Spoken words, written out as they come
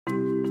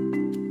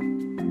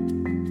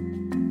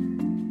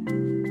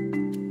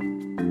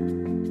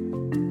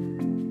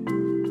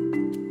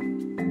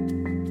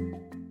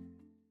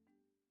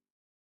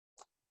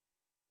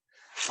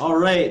All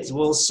right.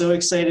 Well, so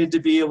excited to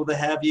be able to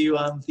have you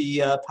on the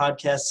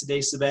podcast today,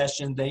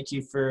 Sebastien. Thank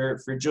you for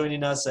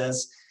joining us.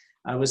 As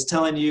I was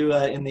telling you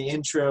in the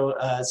intro,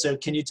 so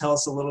can you tell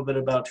us a little bit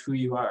about who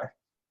you are?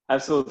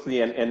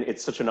 Absolutely, and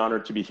it's such an honor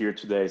to be here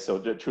today. So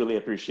truly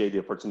appreciate the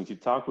opportunity to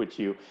talk with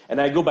you.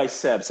 And I go by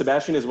Seb.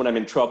 Sebastien is when I'm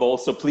in trouble,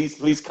 so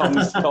please call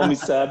me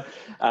Seb.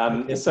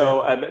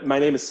 My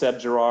name is Seb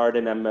Girard,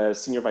 and I'm a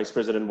Senior Vice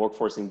President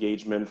Workforce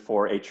Engagement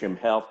for Atrium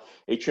Health.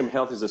 Atrium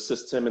Health is a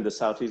system in the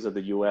southeast of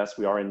the U.S.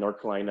 We are in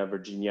North Carolina,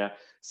 Virginia,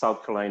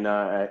 South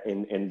Carolina,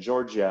 and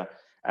Georgia.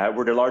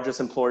 We're the largest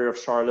employer of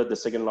Charlotte, the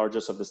second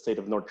largest of the state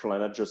of North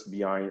Carolina, just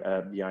behind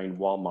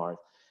Walmart.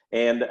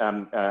 And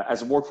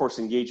as a workforce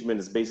engagement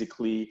is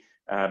basically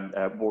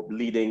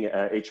leading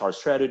HR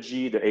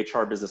strategy, the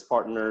HR business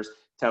partners,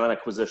 talent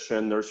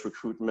acquisition, nurse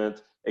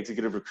recruitment,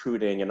 executive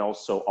recruiting, and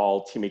also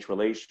all teammate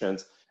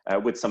relations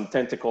with some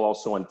tentacle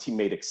also on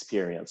teammate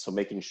experience. So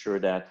making sure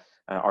that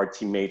our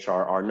teammates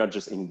are not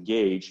just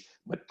engaged,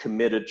 but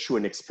committed through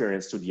an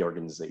experience to the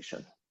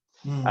organization.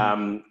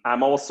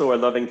 I'm also a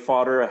loving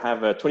father. I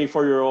have a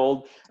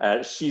 24-year-old.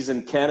 She's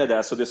in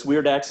Canada. So this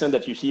weird accent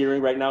that you're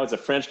hearing right now is a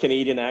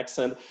French-Canadian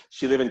accent.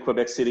 She lives in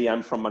Quebec City.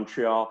 I'm from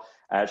Montreal.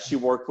 She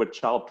worked with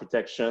child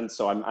protection.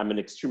 So I'm an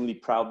extremely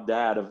proud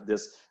dad of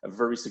this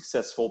very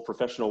successful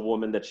professional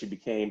woman that she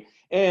became.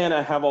 And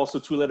I have also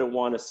two little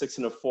ones, a 6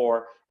 and a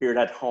 4 here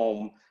at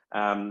home.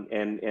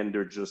 And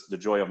they're just the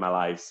joy of my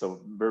life.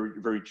 So very,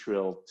 very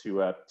thrilled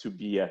to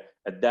be a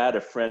dad,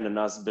 a friend, an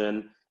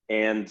husband,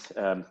 and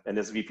an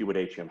SVP with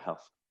Atrium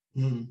Health.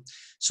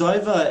 So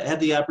I've had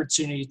the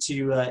opportunity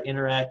to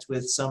interact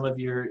with some of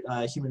your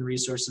human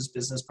resources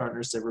business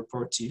partners that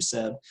report to you,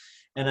 Seb.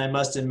 And I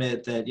must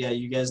admit that, yeah,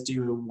 you guys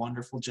do a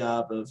wonderful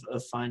job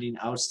of finding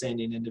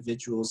outstanding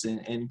individuals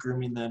and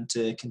grooming them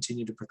to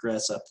continue to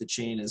progress up the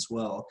chain as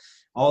well.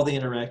 All the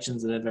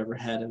interactions that I've ever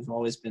had have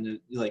always been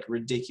a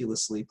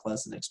ridiculously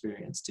pleasant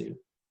experience too.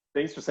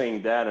 Thanks for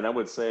saying that. And I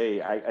would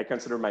say I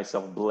consider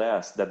myself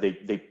blessed that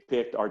they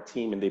picked our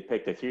team and they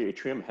picked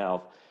Atrium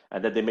Health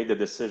and that they made the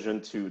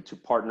decision to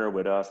partner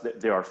with us.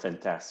 They are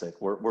fantastic.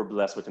 We're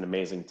blessed with an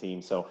amazing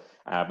team. So,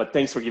 but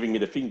thanks for giving me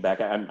the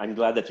feedback. I'm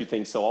glad that you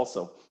think so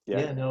also.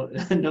 Yeah, no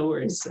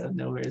worries.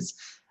 No worries.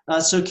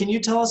 So can you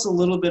tell us a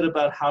little bit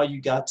about how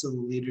you got to the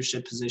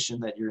leadership position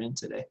that you're in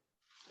today?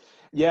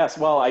 Yes,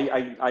 well,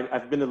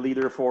 I've been a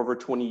leader for over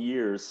 20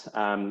 years.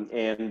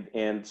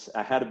 And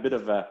I had a bit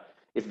of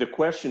if the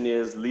question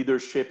is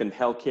leadership in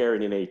healthcare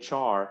and in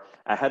HR,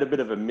 I had a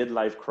bit of a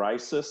midlife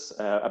crisis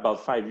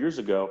about 5 years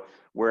ago,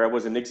 where I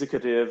was an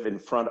executive in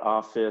front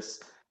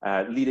office,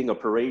 leading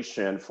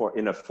operation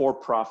in a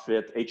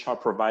for-profit HR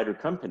provider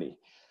company.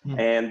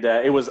 And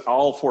it was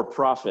all for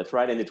profit,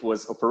 right? And it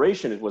was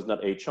operation, it was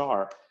not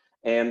HR.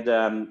 And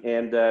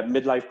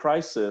midlife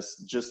crisis,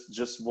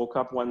 just woke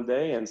up one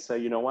day and say,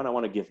 you know what, I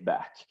want to give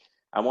back.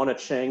 I want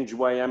to change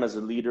who I am as a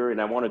leader,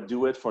 and I want to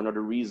do it for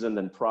another reason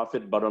than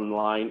profit, bottom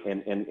line,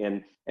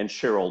 and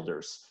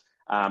shareholders.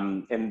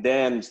 And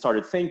then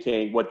started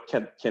thinking what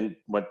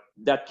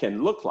that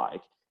can look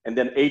like. And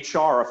then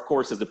HR, of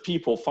course, is the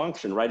people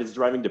function, right? It's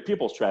driving the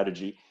people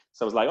strategy.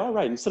 So I was like, all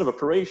right, instead of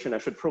operation, I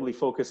should probably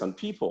focus on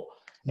people.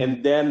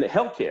 And then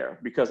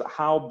healthcare, because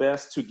how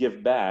best to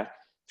give back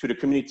to the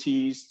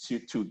communities,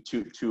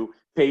 to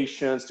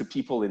patients, to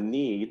people in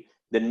need,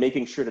 than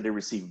making sure that they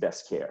receive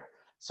best care.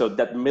 So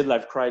that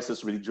midlife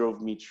crisis really drove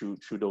me through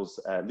those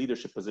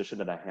leadership positions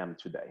that I am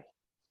today.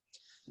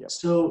 Yep.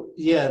 So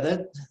yeah,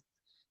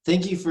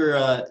 thank you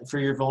for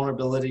your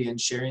vulnerability and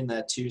sharing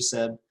that too,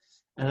 Seb.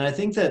 And I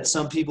think that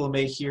some people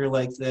may hear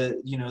the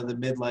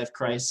midlife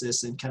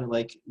crisis and kind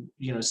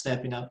of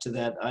snapping up to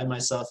that. I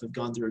myself have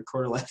gone through a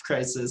quarter life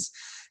crisis.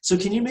 So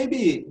can you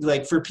maybe,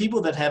 for people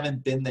that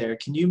haven't been there,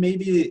 can you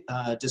maybe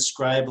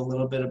describe a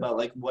little bit about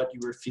what you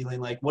were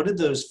feeling like? What did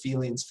those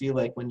feelings feel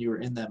like when you were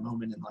in that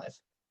moment in life?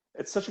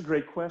 It's such a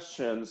great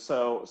question.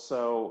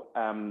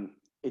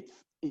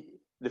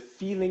 The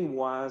feeling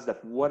was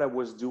that what I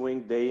was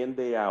doing day in,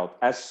 day out,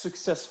 as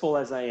successful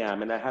as I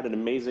am, and I had an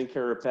amazing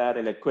career path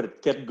and I could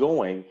have kept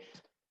going,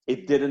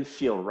 it didn't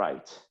feel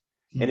right.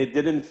 And it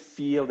didn't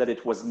feel that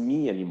it was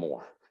me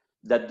anymore,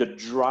 that the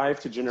drive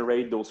to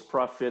generate those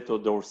profit or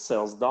those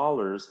sales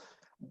dollars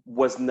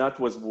was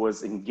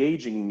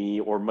engaging me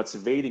or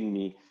motivating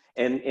me.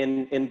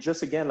 And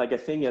just again, I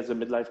think as a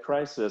midlife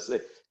crisis,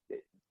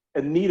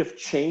 a need of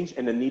change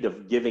and a need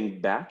of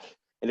giving back.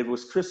 And it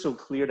was crystal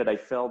clear that I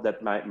felt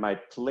that my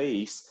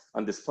place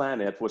on this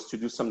planet was to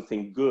do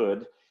something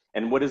good.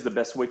 And what is the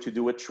best way to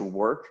do it through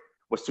work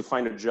was to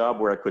find a job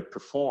where I could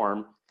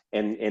perform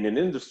and in an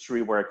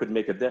industry where I could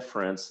make a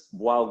difference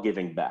while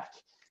giving back.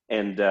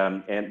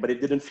 But it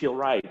didn't feel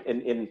right.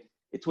 And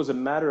it was a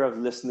matter of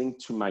listening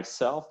to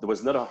myself. There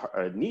was not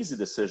an easy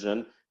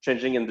decision,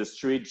 changing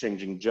industry,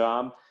 changing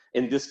job.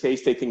 In this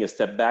case, taking a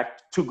step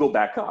back to go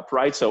back up,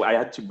 right? So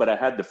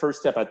the first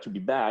step had to be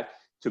back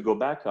to go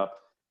back up.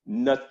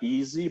 Not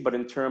easy, but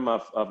in terms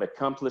of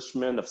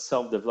accomplishment, of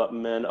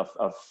self-development,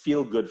 of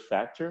feel-good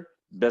factor,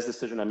 best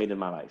decision I made in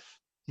my life.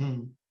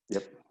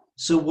 Yep.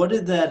 So what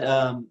did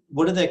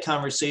that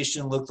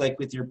conversation look like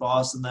with your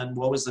boss? And then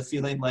what was the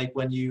feeling like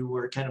when you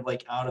were kind of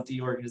like out of the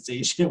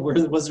organization?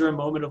 Was there a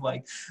moment of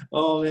like,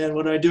 oh man,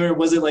 what do I do? Or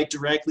was it like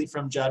directly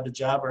from job to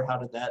job, or how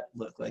did that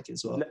look like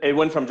as well? It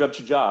went from job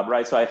to job,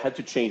 right? So I had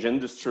to change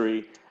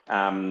industry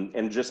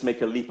and just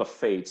make a leap of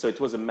faith. So it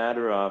was a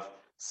matter of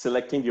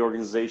selecting the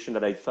organization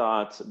that I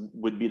thought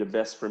would be the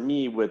best for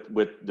me with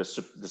the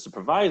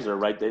supervisor,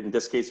 right? In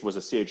this case, it was a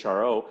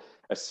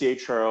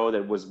CHRO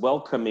that was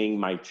welcoming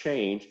my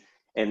change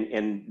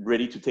and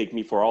ready to take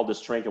me for all the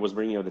strength I was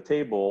bringing to the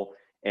table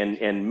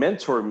and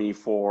mentor me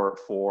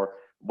for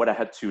what I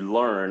had to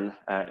learn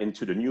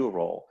into the new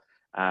role.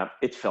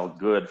 It felt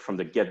good from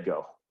the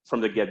get-go. From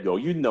the get-go,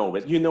 you know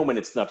it. You know when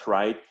it's not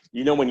right.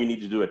 You know when you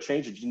need to do a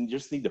change. You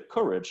just need the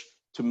courage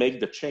to make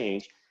the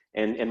change,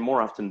 and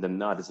more often than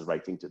not, is the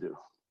right thing to do.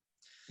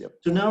 Yep.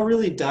 So now,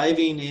 really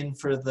diving in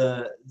for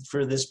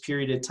this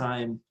period of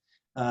time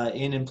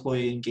in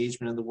employee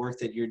engagement and the work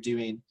that you're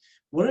doing,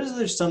 what are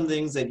there some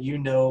things that you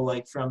know,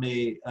 like from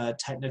a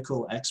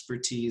technical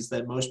expertise,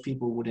 that most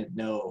people wouldn't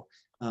know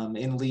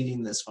in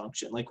leading this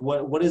function? Like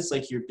what is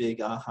like your big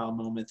aha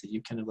moment that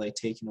you kind of like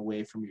taken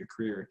away from your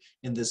career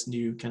in this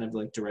new kind of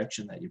like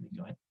direction that you've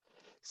been going?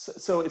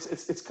 So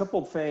it's a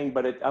couple things,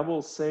 but I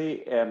will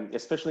say,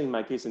 especially in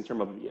my case, in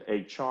terms of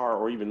HR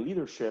or even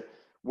leadership,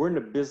 we're in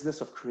the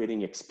business of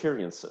creating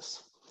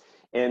experiences.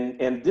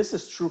 And this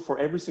is true for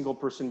every single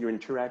person you're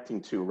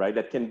interacting to, right?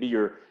 That can be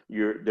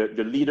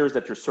the leaders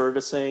that you're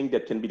servicing,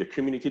 that can be the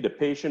community, the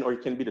patient, or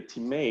it can be the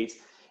teammates.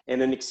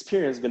 And an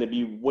experience is going to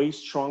be way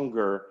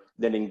stronger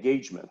than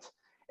engagement.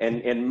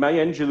 And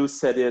Maya Angelou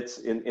said it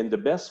in the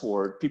best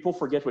word: people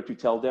forget what you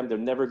tell them, they're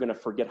never going to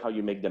forget how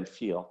you make them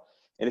feel.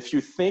 And if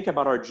you think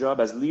about our job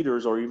as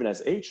leaders or even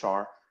as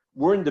HR,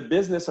 we're in the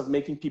business of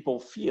making people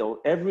feel.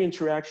 Every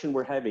interaction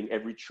we're having,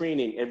 every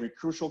training, every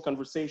crucial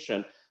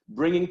conversation,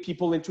 bringing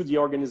people into the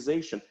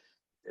organization,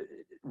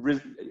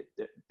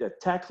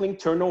 tackling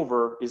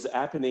turnover is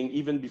happening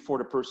even before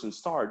the person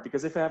starts,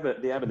 because if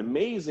they have an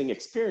amazing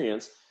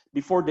experience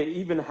before they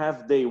even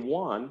have day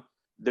one,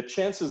 the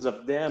chances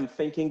of them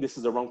thinking this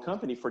is the wrong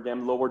company for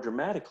them lower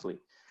dramatically.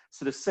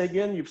 So the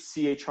second you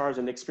see HR as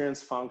an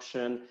experience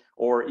function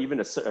or even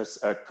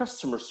a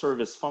customer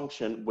service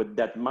function with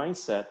that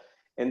mindset,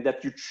 and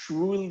that you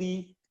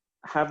truly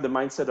have the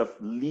mindset of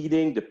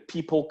leading the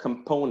people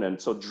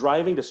component, so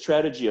driving the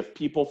strategy of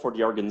people for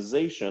the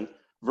organization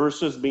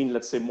versus being,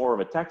 let's say, more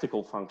of a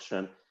tactical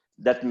function,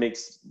 that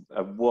makes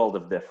a world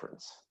of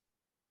difference.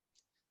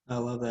 I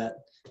love that.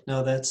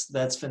 No,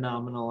 that's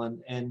phenomenal.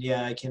 And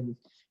yeah, I can,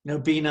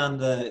 being on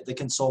the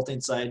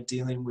consulting side,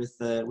 dealing with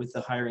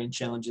the hiring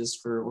challenges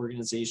for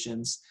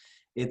organizations,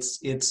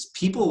 it's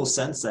people will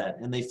sense that,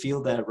 and they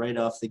feel that right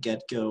off the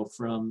get-go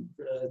from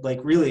like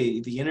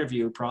really the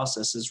interview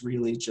process is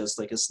really just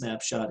like a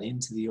snapshot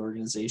into the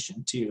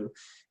organization too.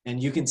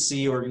 And you can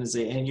see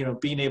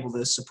and being able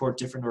to support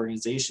different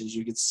organizations,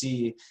 you could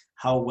see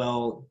how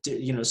well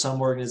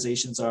some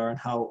organizations are and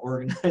how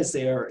organized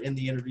they are in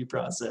the interview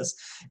process,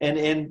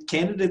 and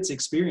candidates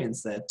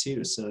experience that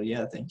too. So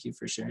yeah, thank you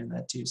for sharing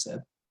that too, Seb.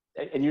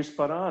 And you're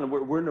spot on.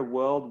 We're in a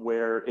world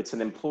where it's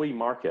an employee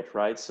market,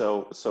 right?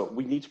 So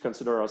we need to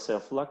consider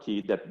ourselves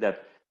lucky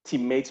that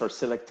teammates are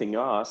selecting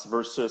us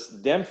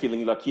versus them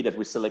feeling lucky that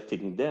we're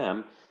selecting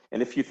them.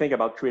 And if you think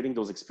about creating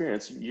those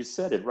experiences, you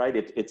said it, right?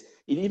 It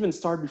even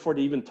starts before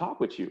they even talk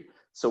with you.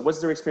 So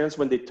what's their experience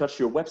when they touch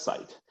your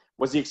website?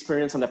 What's the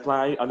experience on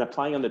applying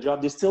on the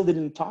job? They still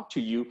didn't talk to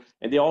you,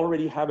 and they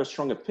already have a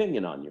strong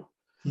opinion on you,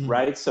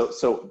 right? So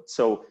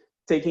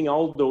taking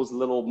all those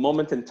little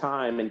moments in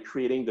time and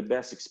creating the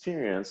best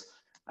experience,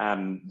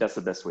 that's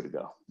the best way to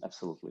go.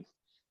 Absolutely.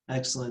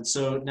 Excellent.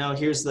 So now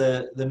here's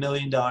the $1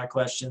 million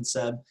question,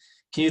 Seb.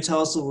 Can you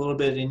tell us a little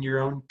bit in your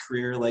own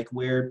career, like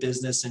where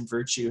business and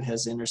virtue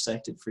has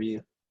intersected for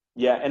you?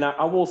 Yeah, and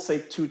I will say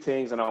two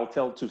things, and I'll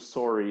tell two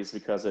stories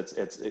because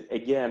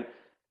again,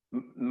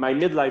 my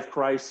midlife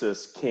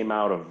crisis came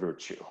out of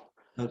virtue,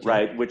 Okay.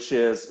 right? Which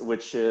is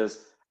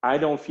I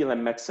don't feel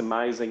I'm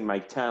maximizing my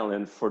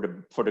talent for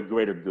the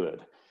greater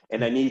good,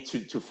 and I need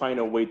to find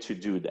a way to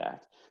do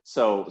that.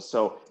 So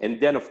and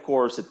then of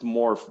course it's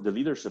more of the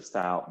leadership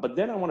style. But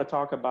then I want to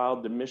talk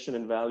about the mission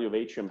and value of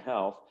Atrium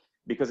Health,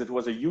 because it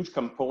was a huge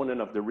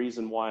component of the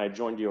reason why I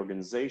joined the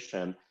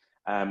organization.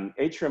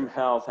 Atrium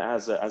Health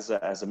as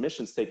a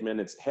mission statement,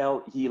 it's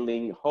health,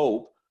 healing,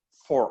 hope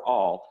for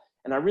all.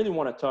 And I really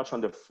want to touch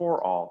on the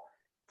for all.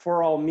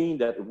 For all mean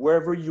that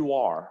wherever you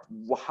are,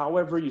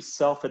 however you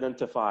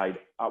self-identified,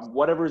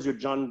 whatever is your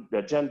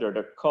gender,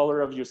 the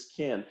color of your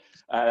skin,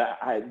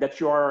 that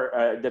you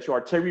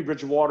are Terry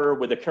Bridgewater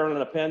with the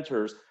Carolina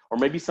Panthers, or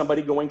maybe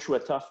somebody going through a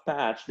tough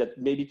patch that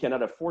maybe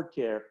cannot afford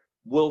care,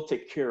 will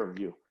take care of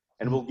you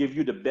and will give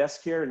you the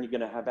best care, and you're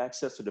going to have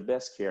access to the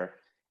best care.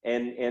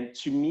 And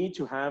to me,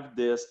 to have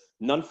this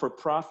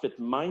non-for-profit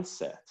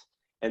mindset,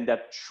 and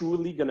that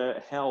truly going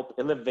to help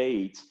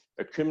elevate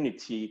a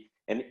community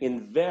and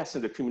invest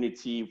in the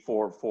community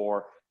for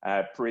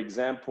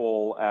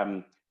example,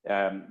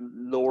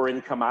 lower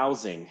income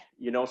housing,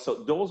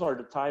 so those are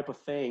the type of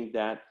thing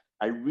that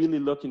I really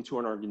look into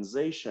an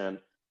organization,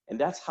 and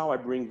that's how I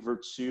bring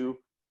virtue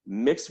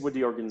mixed with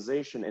the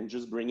organization and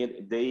just bring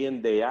it day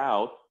in, day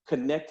out,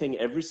 connecting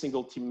every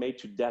single teammate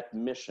to that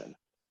mission.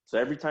 So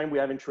every time we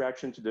have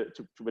interaction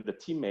with the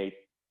teammate,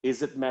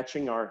 is it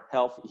matching our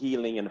health,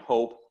 healing, and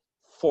hope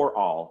for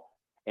all?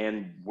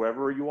 And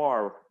wherever you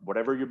are,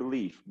 whatever you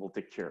believe, we'll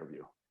take care of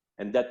you.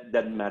 And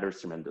that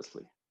matters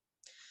tremendously.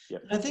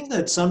 Yep. I think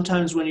that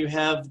sometimes when you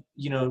have,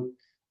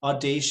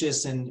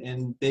 audacious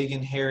and big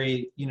and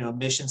hairy,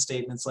 mission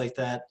statements like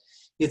that,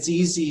 it's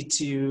easy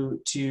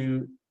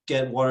to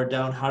get watered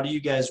down. How do you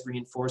guys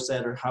reinforce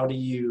that, or how do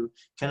you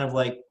kind of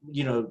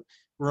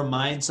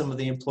remind some of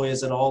the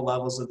employees at all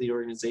levels of the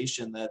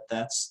organization that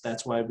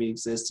that's why we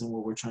exist and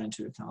what we're trying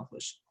to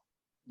accomplish?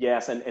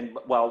 Yes, and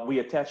while we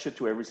attach it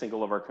to every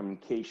single of our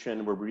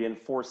communication, we're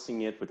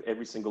reinforcing it with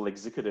every single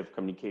executive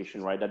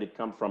communication, right? That it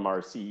come from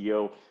our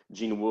CEO,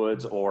 Gene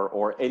Woods,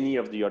 or any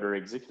of the other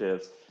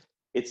executives.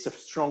 It's a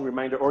strong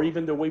reminder, or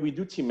even the way we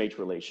do teammate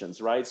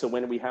relations, right? So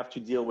when we have to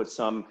deal with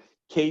some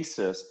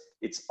cases,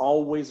 it's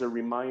always a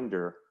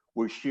reminder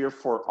we're here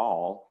for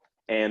all,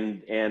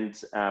 and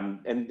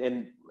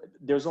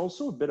there's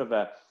also a bit of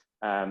a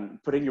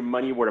putting your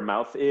money where the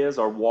mouth is,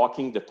 or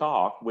walking the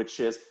talk, which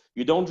is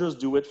you don't just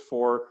do it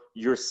for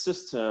your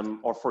system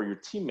or for your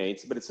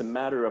teammates, but it's a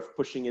matter of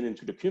pushing it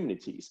into the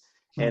communities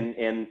and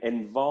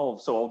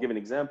involve. So I'll give an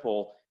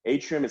example.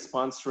 Atrium is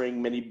sponsoring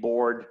many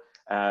board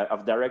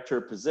of director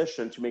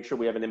position to make sure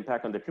we have an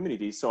impact on the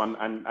community. So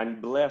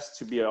I'm blessed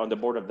to be on the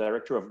board of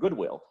director of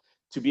Goodwill,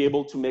 to be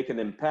able to make an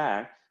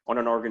impact on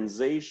an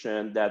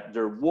organization that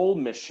their whole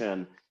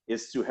mission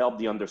is to help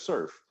the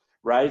underserved,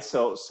 right?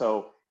 So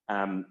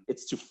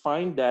it's to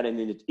find that, and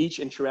in each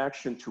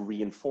interaction to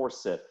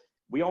reinforce it.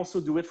 We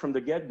also do it from the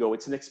get-go.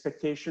 It's an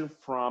expectation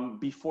from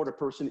before the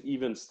person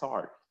even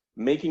start,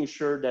 making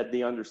sure that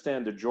they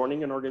understand that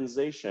joining an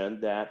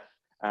organization that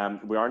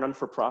we are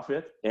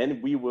non-for-profit,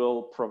 and we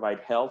will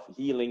provide health,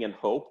 healing, and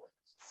hope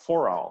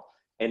for all.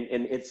 And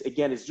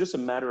it's just a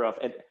matter of,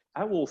 and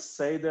I will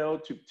say though,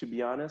 to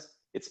be honest,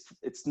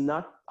 it's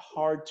not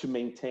hard to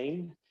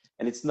maintain,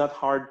 and it's not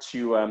hard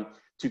to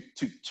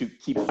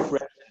keep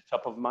fresh and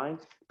top of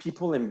mind.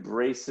 People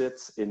embrace it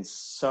in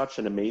such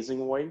an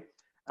amazing way.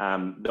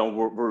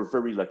 We're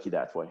very lucky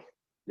that way.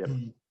 Yep.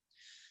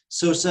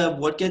 So Seb,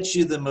 what gets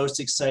you the most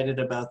excited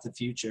about the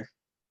future?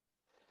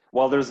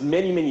 Well, there's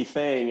many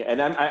things,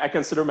 and I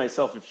consider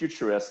myself a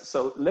futurist.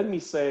 So let me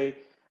say,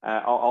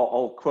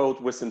 I'll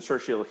quote Winston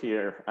Churchill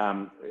here.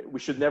 We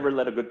should never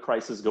let a good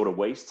crisis go to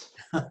waste.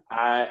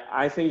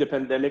 I think the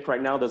pandemic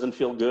right now doesn't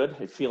feel good.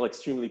 It feels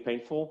extremely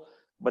painful,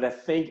 but I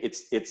think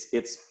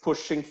it's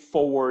pushing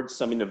forward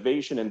some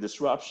innovation and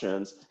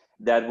disruptions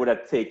that would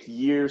have taken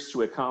years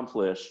to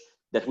accomplish,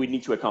 that we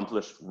need to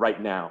accomplish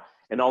right now.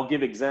 And I'll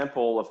give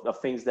example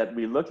of things that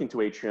we look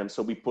into Atrium.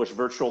 So we push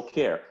virtual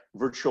care,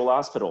 virtual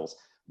hospitals.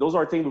 Those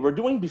are things we were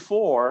doing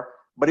before,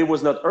 but it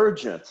was not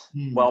urgent.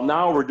 Well,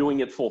 now we're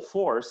doing it full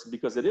force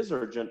because it is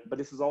urgent, but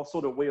this is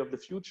also the way of the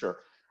future.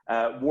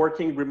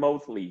 Working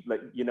remotely,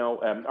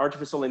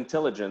 artificial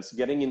intelligence,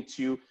 getting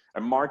into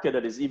a market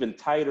that is even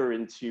tighter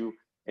into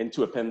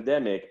a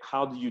pandemic.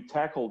 How do you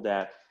tackle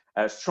that?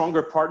 A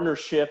stronger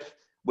partnership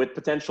with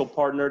potential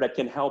partner that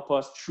can help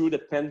us through the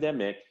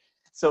pandemic.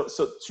 So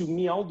to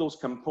me, all those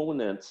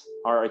components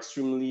are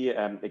extremely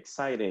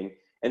exciting,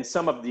 and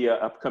some of the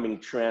upcoming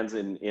trends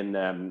in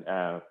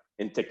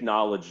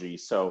technology.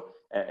 So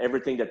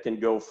everything that can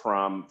go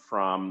from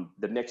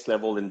the next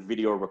level in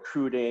video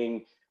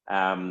recruiting,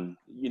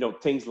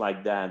 things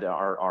like that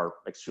are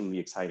extremely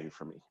exciting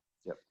for me.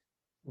 Yep.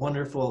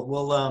 Wonderful.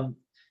 Well,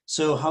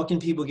 so how can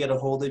people get a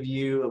hold of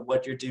you,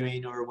 what you're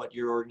doing, or what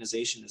your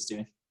organization is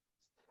doing?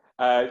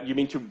 You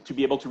mean to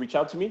be able to reach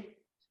out to me?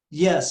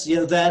 Yes,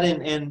 yeah, that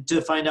and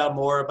to find out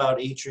more about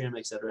Atrium,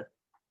 et cetera.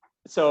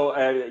 So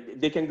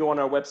they can go on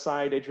our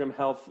website,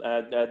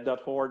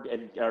 atriumhealth.org,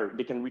 and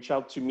they can reach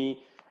out to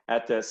me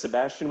at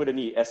Sebastien with an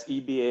E,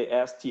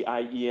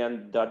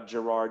 Sebastien.Girard,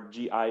 Girard,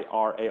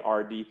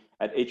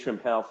 at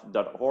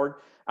atriumhealth.org.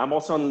 I'm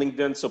also on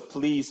LinkedIn, so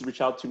please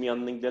reach out to me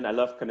on LinkedIn. I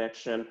love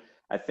connection.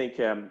 I think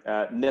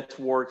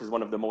network is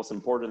one of the most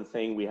important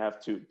things we have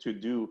to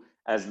do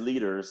as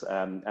leaders,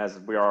 as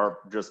we are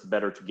just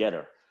better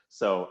together.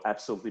 So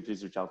absolutely,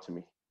 please reach out to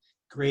me.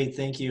 Great,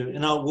 thank you.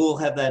 And we'll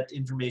have that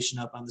information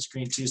up on the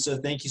screen too. So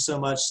thank you so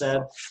much,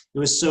 Seb. It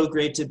was so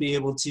great to be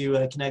able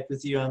to connect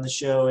with you on the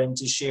show and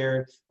to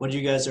share what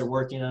you guys are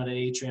working on at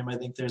Atrium. I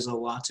think there's a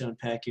lot to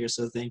unpack here.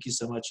 So thank you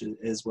so much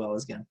as well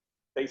again.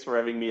 Thanks for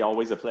having me.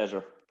 Always a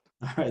pleasure.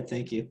 All right,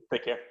 thank you.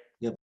 Take care.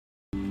 Yep.